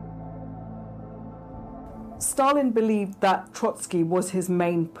 Stalin believed that Trotsky was his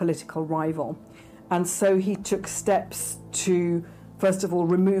main political rival, and so he took steps to, first of all,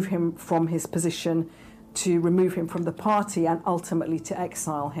 remove him from his position, to remove him from the party, and ultimately to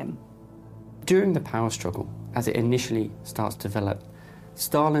exile him. During the power struggle, as it initially starts to develop,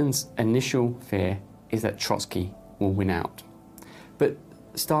 Stalin's initial fear is that Trotsky will win out. But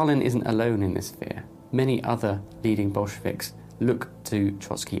Stalin isn't alone in this fear. Many other leading Bolsheviks look to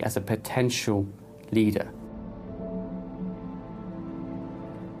Trotsky as a potential leader.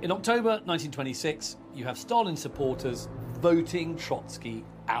 In October 1926, you have Stalin supporters voting Trotsky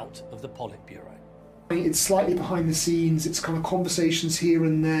out of the Politburo. It's slightly behind the scenes, it's kind of conversations here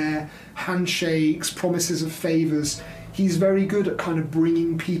and there, handshakes, promises of favours. He's very good at kind of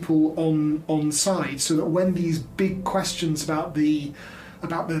bringing people on side, so that when these big questions about the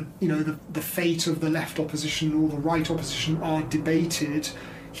fate of the left opposition or the right opposition are debated,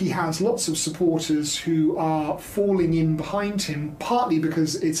 he has lots of supporters who are falling in behind him, partly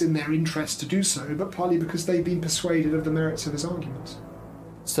because it's in their interest to do so, but partly because they've been persuaded of the merits of his arguments.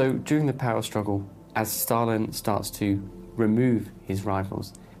 So during the power struggle, as Stalin starts to remove his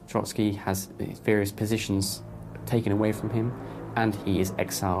rivals, Trotsky has various positions taken away from him, and he is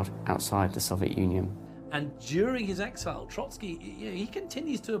exiled outside the Soviet Union. And during his exile, Trotsky, he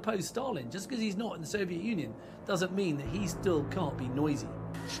continues to oppose Stalin. Just because he's not in the Soviet Union doesn't mean that he still can't be noisy.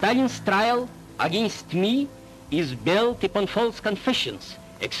 Stalin's trial against me is built upon false confessions,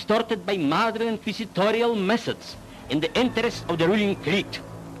 extorted by modern inquisitorial methods in the interest of the ruling clique.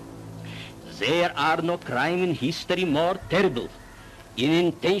 There are no crimes in history more terrible in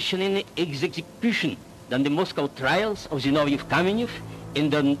intention and execution than the Moscow trials of Zinoviev-Kamenev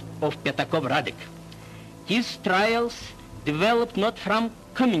and of Petakov-Radek. His trials developed not from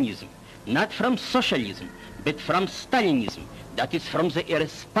communism, not from socialism, but from Stalinism, that is, from the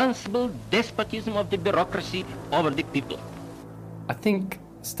irresponsible despotism of the bureaucracy over the people. I think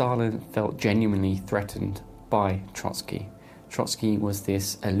Stalin felt genuinely threatened by Trotsky. Trotsky was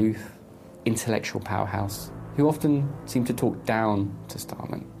this aloof, intellectual powerhouse who often seemed to talk down to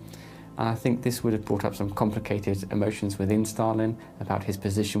Stalin. And I think this would have brought up some complicated emotions within Stalin about his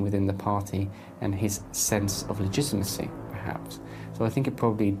position within the party and his sense of legitimacy, perhaps. So I think it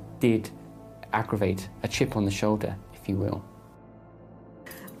probably did aggravate a chip on the shoulder, if you will.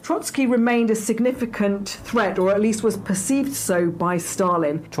 Trotsky remained a significant threat, or at least was perceived so by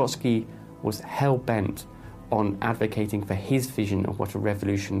Stalin. Trotsky was hell-bent on advocating for his vision of what a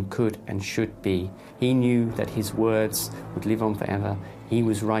revolution could and should be. He knew that his words would live on forever. He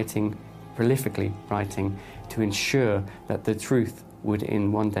was writing, prolifically writing, to ensure that the truth would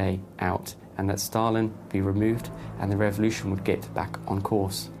in one day out, and that Stalin be removed and the revolution would get back on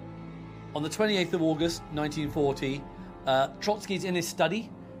course. On the 28th of August 1940, Trotsky's in his study,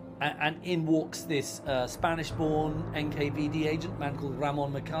 and in walks this Spanish-born NKVD agent, a man called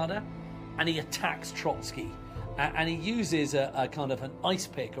Ramon Mercader, and he attacks Trotsky. And he uses a kind of an ice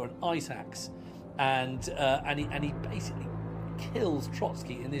pick or an ice axe, and he basically kills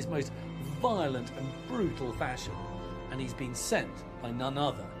Trotsky in this most violent and brutal fashion. And he's been sent by none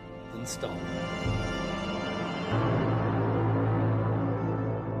other than Stalin.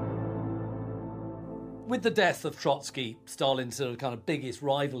 With the death of Trotsky, Stalin's sort of kind of biggest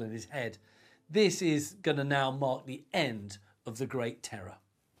rival in his head, this is going to now mark the end of the Great Terror.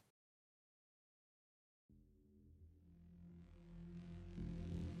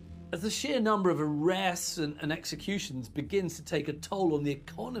 As the sheer number of arrests and executions begins to take a toll on the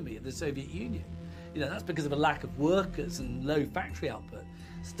economy of the Soviet Union, that's because of a lack of workers and low factory output,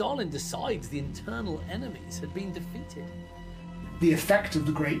 Stalin decides the internal enemies had been defeated. The effect of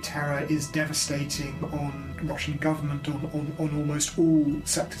the Great Terror is devastating on Russian government, on almost all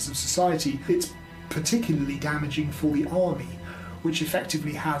sectors of society. It's particularly damaging for the army, which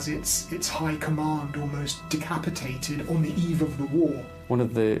effectively has its high command almost decapitated on the eve of the war. One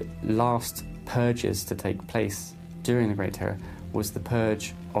of the last purges to take place during the Great Terror was the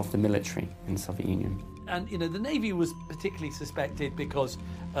purge of the military in the Soviet Union. And, the Navy was particularly suspected because,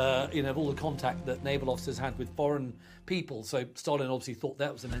 of all the contact that naval officers had with foreign people. So Stalin obviously thought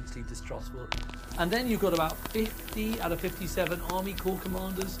that was immensely distrustful. And then you've got about 50 out of 57 Army Corps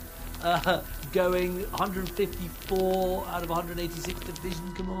commanders going, 154 out of 186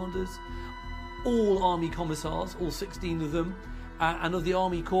 division commanders, all Army commissars, all 16 of them. And of the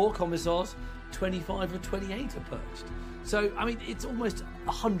Army Corps commissars, 25 or 28 are purged. So, it's almost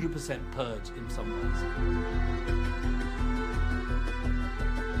 100% purge in some ways.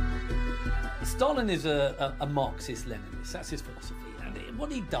 Stalin is a Marxist-Leninist, that's his philosophy. And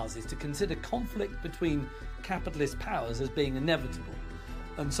what he does is to consider conflict between capitalist powers as being inevitable.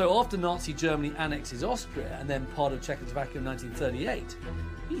 And so after Nazi Germany annexes Austria and then part of Czechoslovakia in 1938,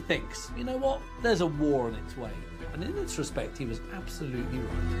 he thinks, you know what, there's a war on its way. And in this respect, he was absolutely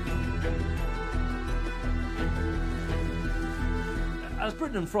right. As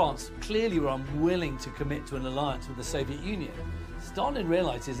Britain and France clearly were unwilling to commit to an alliance with the Soviet Union, Stalin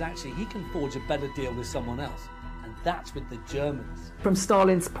realises actually he can forge a better deal with someone else, and that's with the Germans. From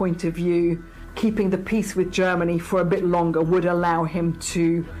Stalin's point of view, keeping the peace with Germany for a bit longer would allow him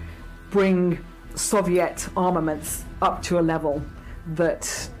to bring Soviet armaments up to a level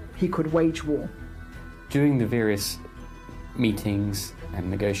that he could wage war. During the various meetings and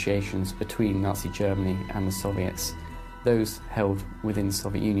negotiations between Nazi Germany and the Soviets, those held within the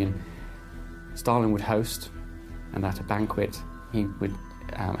Soviet Union, Stalin would host, and at a banquet he would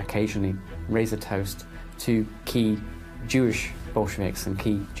occasionally raise a toast to key Jewish Bolsheviks and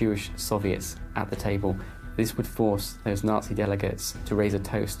key Jewish Soviets at the table. This would force those Nazi delegates to raise a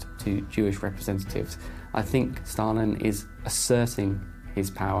toast to Jewish representatives. I think Stalin is asserting his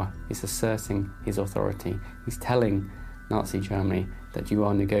power, he's asserting his authority. He's telling Nazi Germany that you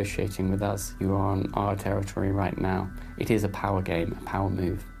are negotiating with us, you are on our territory right now. It is a power game, a power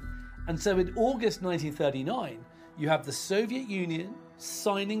move. And so in August 1939, you have the Soviet Union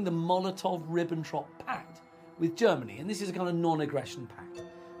signing the Molotov-Ribbentrop Pact with Germany, and this is a kind of non-aggression pact.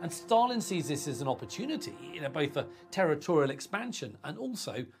 And Stalin sees this as an opportunity, both for territorial expansion and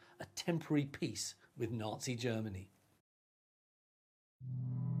also a temporary peace with Nazi Germany.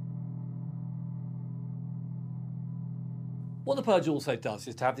 What the purge also does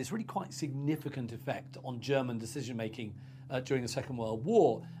is to have this really quite significant effect on German decision-making during the Second World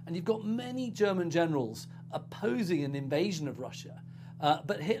War. And you've got many German generals opposing an invasion of Russia.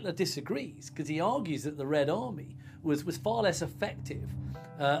 But Hitler disagrees because he argues that the Red Army was far less effective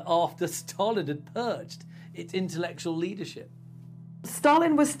after Stalin had purged its intellectual leadership.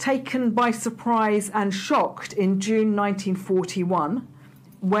 Stalin was taken by surprise and shocked in June 1941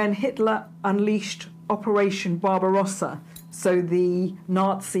 when Hitler unleashed Operation Barbarossa, so the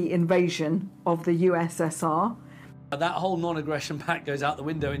Nazi invasion of the USSR. That whole non-aggression pact goes out the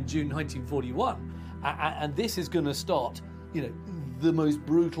window in June 1941, and this is going to start, the most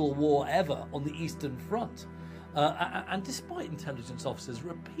brutal war ever on the Eastern Front. And despite intelligence officers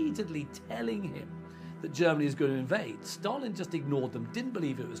repeatedly telling him that Germany is going to invade, Stalin just ignored them, didn't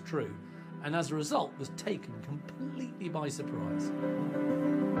believe it was true, and as a result was taken completely by surprise.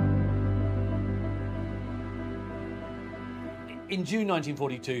 In June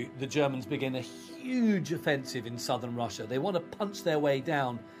 1942, the Germans begin a huge offensive in southern Russia. They want to punch their way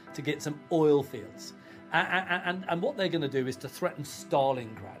down to get some oil fields. And what they're going to do is to threaten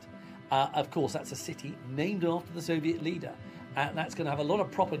Stalingrad. Of course, that's a city named after the Soviet leader. And that's going to have a lot of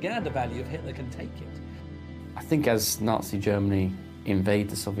propaganda value if Hitler can take it. I think as Nazi Germany invade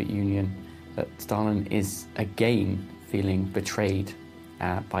the Soviet Union, that Stalin is again feeling betrayed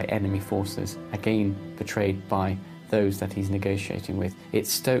by enemy forces, again betrayed by those that he's negotiating with. It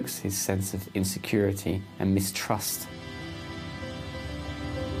stokes his sense of insecurity and mistrust.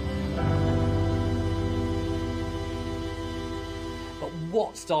 But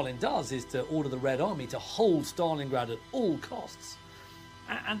what Stalin does is to order the Red Army to hold Stalingrad at all costs.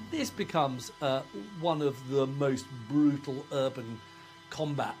 And this becomes one of the most brutal urban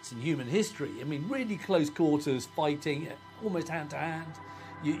combats in human history. I mean, really close quarters fighting, almost hand to hand.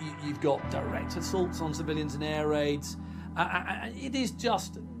 You've got direct assaults on civilians and air raids. It is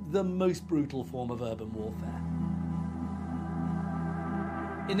just the most brutal form of urban warfare.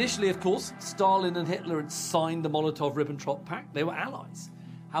 Initially, of course, Stalin and Hitler had signed the Molotov-Ribbentrop Pact. They were allies.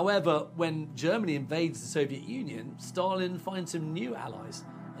 However, when Germany invades the Soviet Union, Stalin finds some new allies.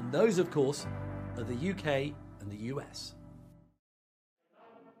 And those, of course, are the UK and the US.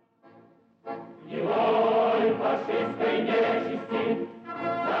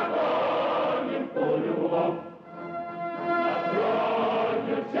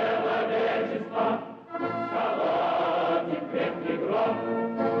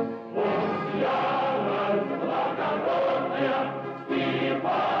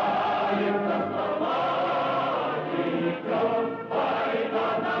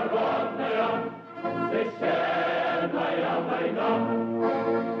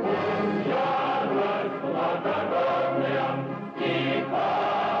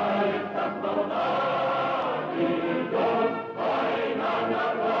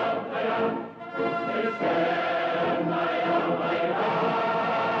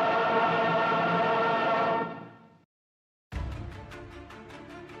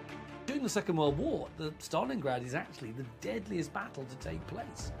 During the Second World War, the Stalingrad is actually the deadliest battle to take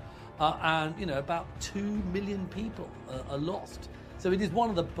place. And, about 2 million people are lost. So it is one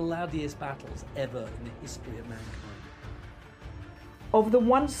of the bloodiest battles ever in the history of mankind. Of the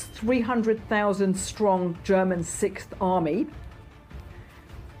once 300,000 strong German Sixth Army,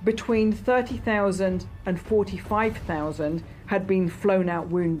 between 30,000 and 45,000 had been flown out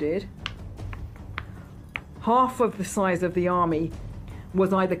wounded. Half of the size of the army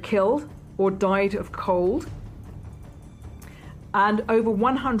was either killed or died of cold, and over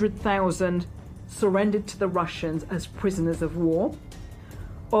 100,000 surrendered to the Russians as prisoners of war,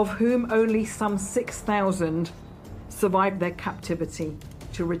 of whom only some 6,000 survived their captivity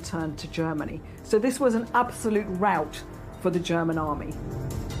to return to Germany. So this was an absolute rout for the German army.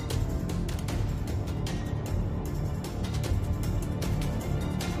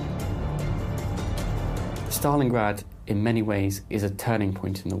 Stalingrad, in many ways, is a turning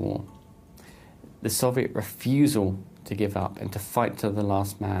point in the war. The Soviet refusal to give up and to fight to the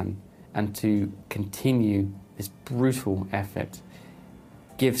last man and to continue this brutal effort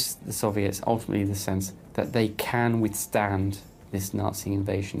gives the Soviets ultimately the sense that they can withstand this Nazi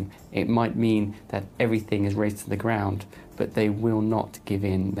invasion. It might mean that everything is razed to the ground, but they will not give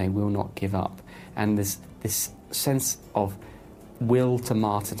in, they will not give up. And this sense of will to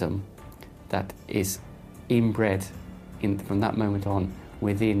martyrdom that is inbred from that moment on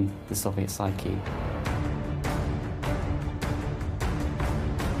within the Soviet psyche.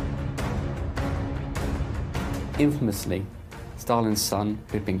 Infamously, Stalin's son,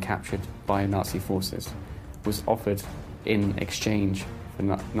 who had been captured by Nazi forces, was offered in exchange for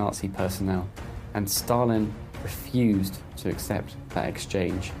Nazi personnel, and Stalin refused to accept that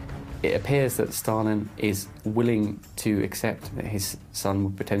exchange. It appears that Stalin is willing to accept that his son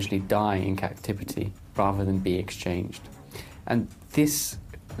would potentially die in captivity rather than be exchanged. And this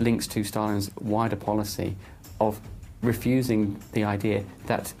links to Stalin's wider policy of refusing the idea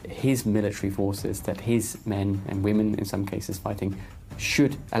that his military forces, that his men and women, in some cases fighting,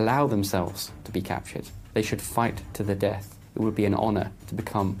 should allow themselves to be captured. They should fight to the death. It would be an honor to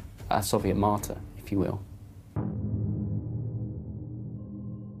become a Soviet martyr, if you will.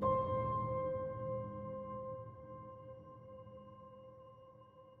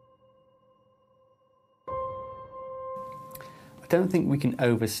 I don't think we can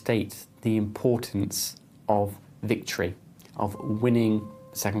overstate the importance of victory, of winning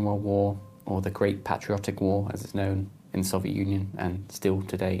the Second World War, or the Great Patriotic War, as it's known in the Soviet Union and still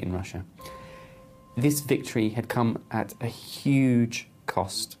today in Russia. This victory had come at a huge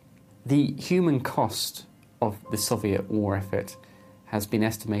cost. The human cost of the Soviet war effort has been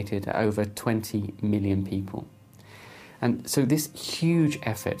estimated at over 20 million people. And so this huge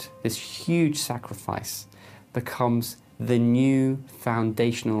effort, this huge sacrifice, becomes the new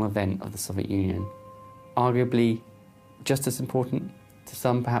foundational event of the Soviet Union, arguably just as important, to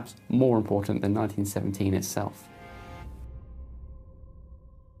some perhaps more important than 1917 itself.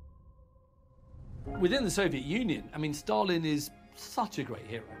 Within the Soviet Union, I mean, Stalin is such a great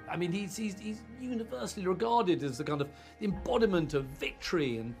hero. I mean, he's universally regarded as the kind of embodiment of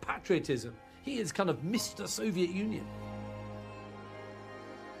victory and patriotism. He is kind of Mr. Soviet Union.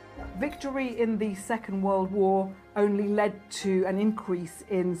 Victory in the Second World War only led to an increase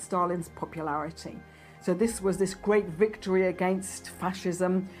in Stalin's popularity. So this was this great victory against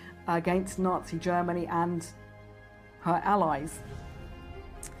fascism, against Nazi Germany and her allies.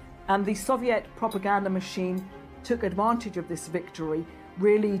 And the Soviet propaganda machine took advantage of this victory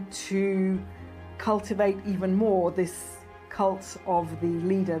really to cultivate even more this cult of the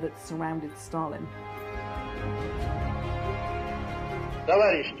leader that surrounded Stalin.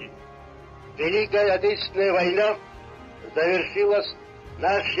 Товарищи, Великая Отечественная война завершилась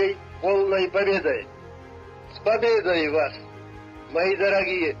нашей полной победой. С победой вас, мои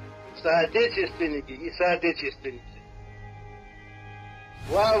дорогие соотечественники и соотечественницы!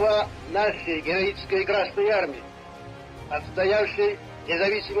 Слава нашей героической Красной Армии, отстоявшей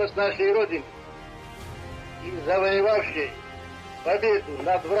независимость нашей Родины и завоевавшей победу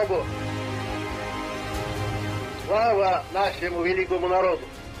над врагом. Слава нашему великому народу,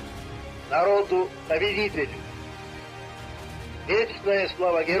 народу-победителю. Вечная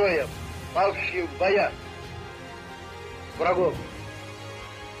слава героям, павшим в боях с врагом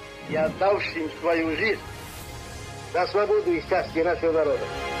и отдавшим свою жизнь за свободу и счастье нашего народа.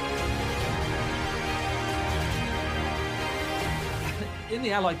 In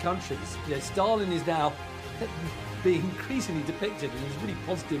the Allied countries, Stalin is now being increasingly depicted in this really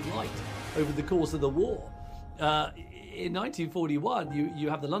positive light over the course of the war. In 1941, you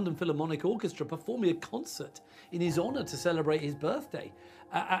have the London Philharmonic Orchestra performing a concert in his honour to celebrate his birthday.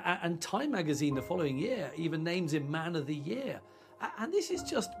 And Time magazine the following year even names him Man of the Year. And this is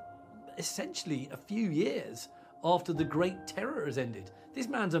just essentially a few years after the Great Terror has ended. This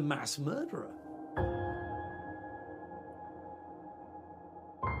man's a mass murderer.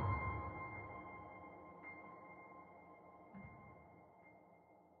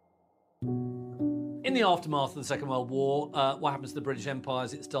 In the aftermath of the Second World War, what happens to the British Empire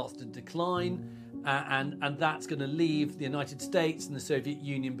is it starts to decline, and that's going to leave the United States and the Soviet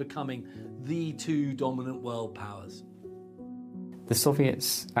Union becoming the two dominant world powers. The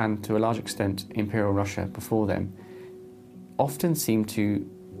Soviets, and to a large extent Imperial Russia before them, often seem to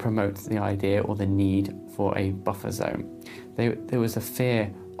promote the idea or the need for a buffer zone. There was a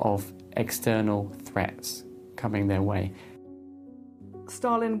fear of external threats coming their way.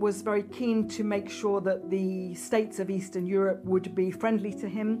 Stalin was very keen to make sure that the states of Eastern Europe would be friendly to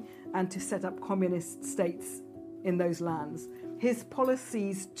him and to set up communist states in those lands. His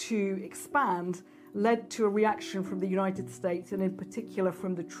policies to expand led to a reaction from the United States, and in particular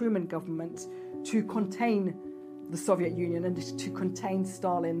from the Truman government, to contain the Soviet Union and to contain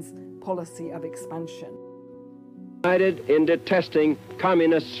Stalin's policy of expansion. United in detesting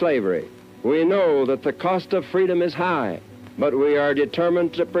communist slavery. We know that the cost of freedom is high, but we are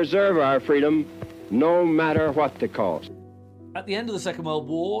determined to preserve our freedom no matter what the cost. At the end of the Second World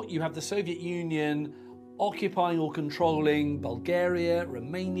War, you have the Soviet Union occupying or controlling Bulgaria,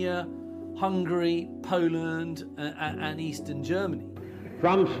 Romania, Hungary, Poland, and Eastern Germany.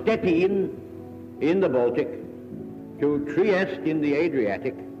 From Stettin in the Baltic to Trieste in the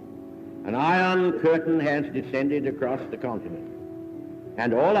Adriatic, an iron curtain has descended across the continent,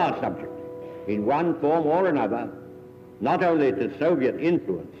 and all are subject, in one form or another, not only to Soviet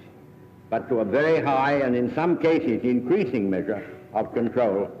influence, but to a very high and in some cases increasing measure of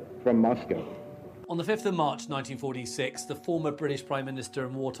control from Moscow. On the 5th of March 1946, the former British Prime Minister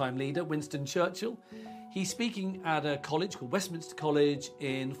and wartime leader, Winston Churchill, he's speaking at a college called Westminster College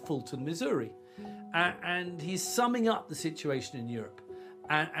in Fulton, Missouri. And he's summing up the situation in Europe.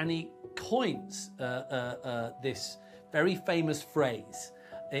 And he coins this very famous phrase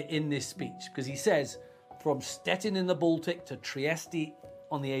in this speech, because he says, from Stettin in the Baltic to Trieste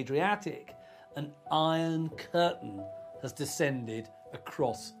on the Adriatic, an iron curtain has descended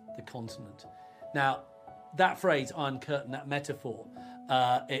across the continent. Now, that phrase, iron curtain, that metaphor,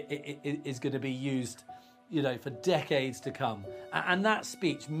 is going to be used, for decades to come. And that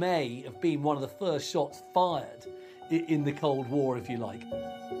speech may have been one of the first shots fired in the Cold War, if you like.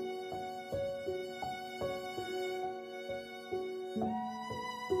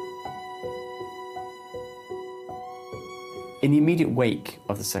 In the immediate wake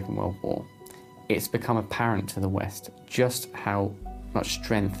of the Second World War, it's become apparent to the West just how much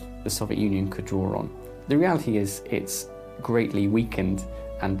strength the Soviet Union could draw on. The reality is it's greatly weakened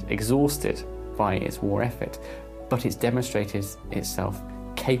and exhausted by its war effort, but it's demonstrated itself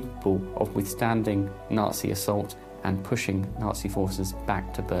capable of withstanding Nazi assault and pushing Nazi forces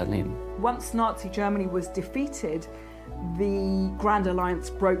back to Berlin. Once Nazi Germany was defeated, the Grand Alliance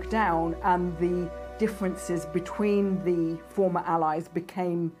broke down and the differences between the former allies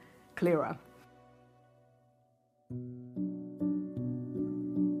became clearer.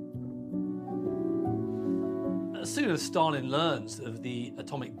 As soon as Stalin learns of the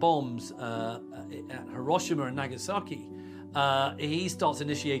atomic bombs at Hiroshima and Nagasaki, he starts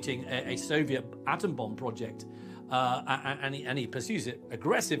initiating a Soviet atom bomb project, and he pursues it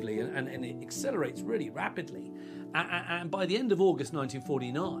aggressively, and it accelerates really rapidly. And by the end of August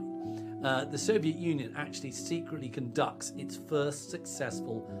 1949, the Soviet Union actually secretly conducts its first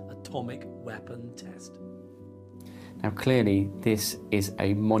successful atomic weapon test. Now, clearly, this is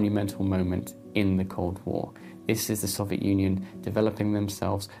a monumental moment in the Cold War. This is the Soviet Union developing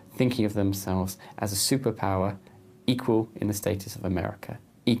themselves, thinking of themselves as a superpower, equal in the status of America,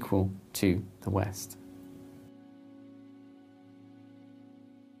 equal to the West.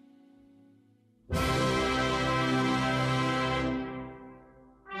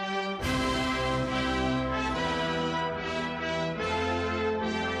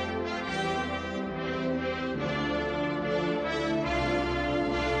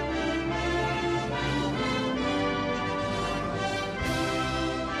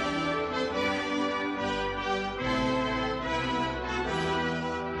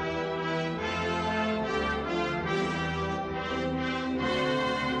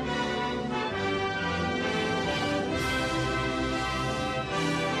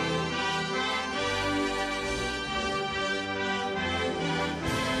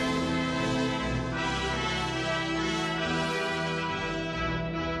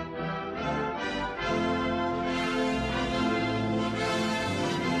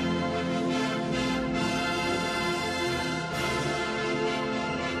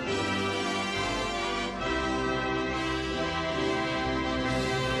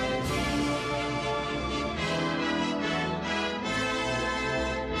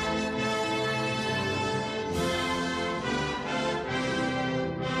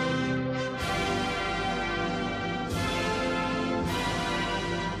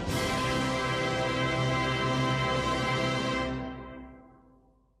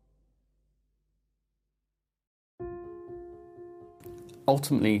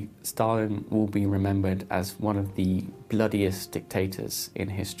 Ultimately, Stalin will be remembered as one of the bloodiest dictators in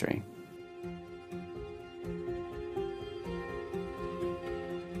history.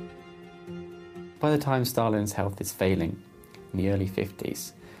 By the time Stalin's health is failing, in the early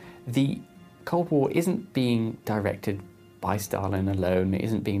 50s, the Cold War isn't being directed by Stalin alone, it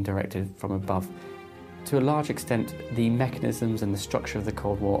isn't being directed from above. To a large extent, the mechanisms and the structure of the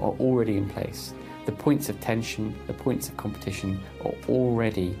Cold War are already in place. The points of tension, the points of competition are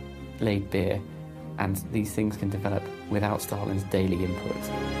already laid bare, and these things can develop without Stalin's daily input.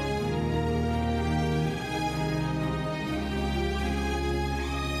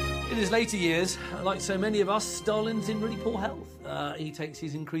 In his later years, like so many of us, Stalin's in really poor health. He takes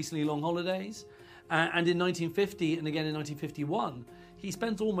his increasingly long holidays, and in 1950 and again in 1951, he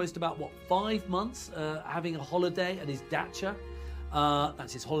spends almost about, 5 months having a holiday at his dacha.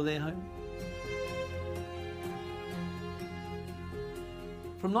 That's his holiday home.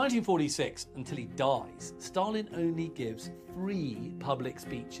 From 1946 until he dies, Stalin only gives 3 public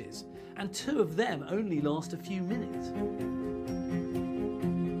speeches, and 2 of them only last a few minutes.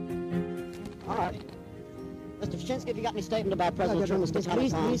 All right. Mr. Tuchinski, have you got any statement about President Truman's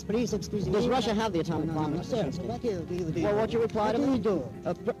atomic bomb? Please, excuse me. Does Russia have the atomic bomb, Mr. Tuchinski? Well, what's your reply to me?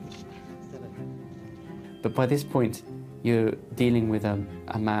 But by this point, you're dealing with a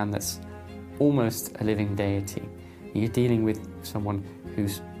man that's almost a living deity. You're dealing with someone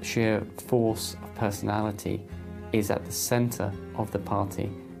whose sheer force of personality is at the centre of the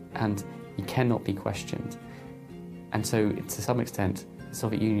party, and he cannot be questioned. And so, to some extent, the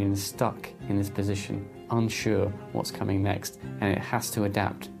Soviet Union is stuck in this position, unsure what's coming next, and it has to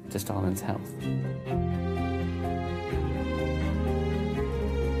adapt to Stalin's health.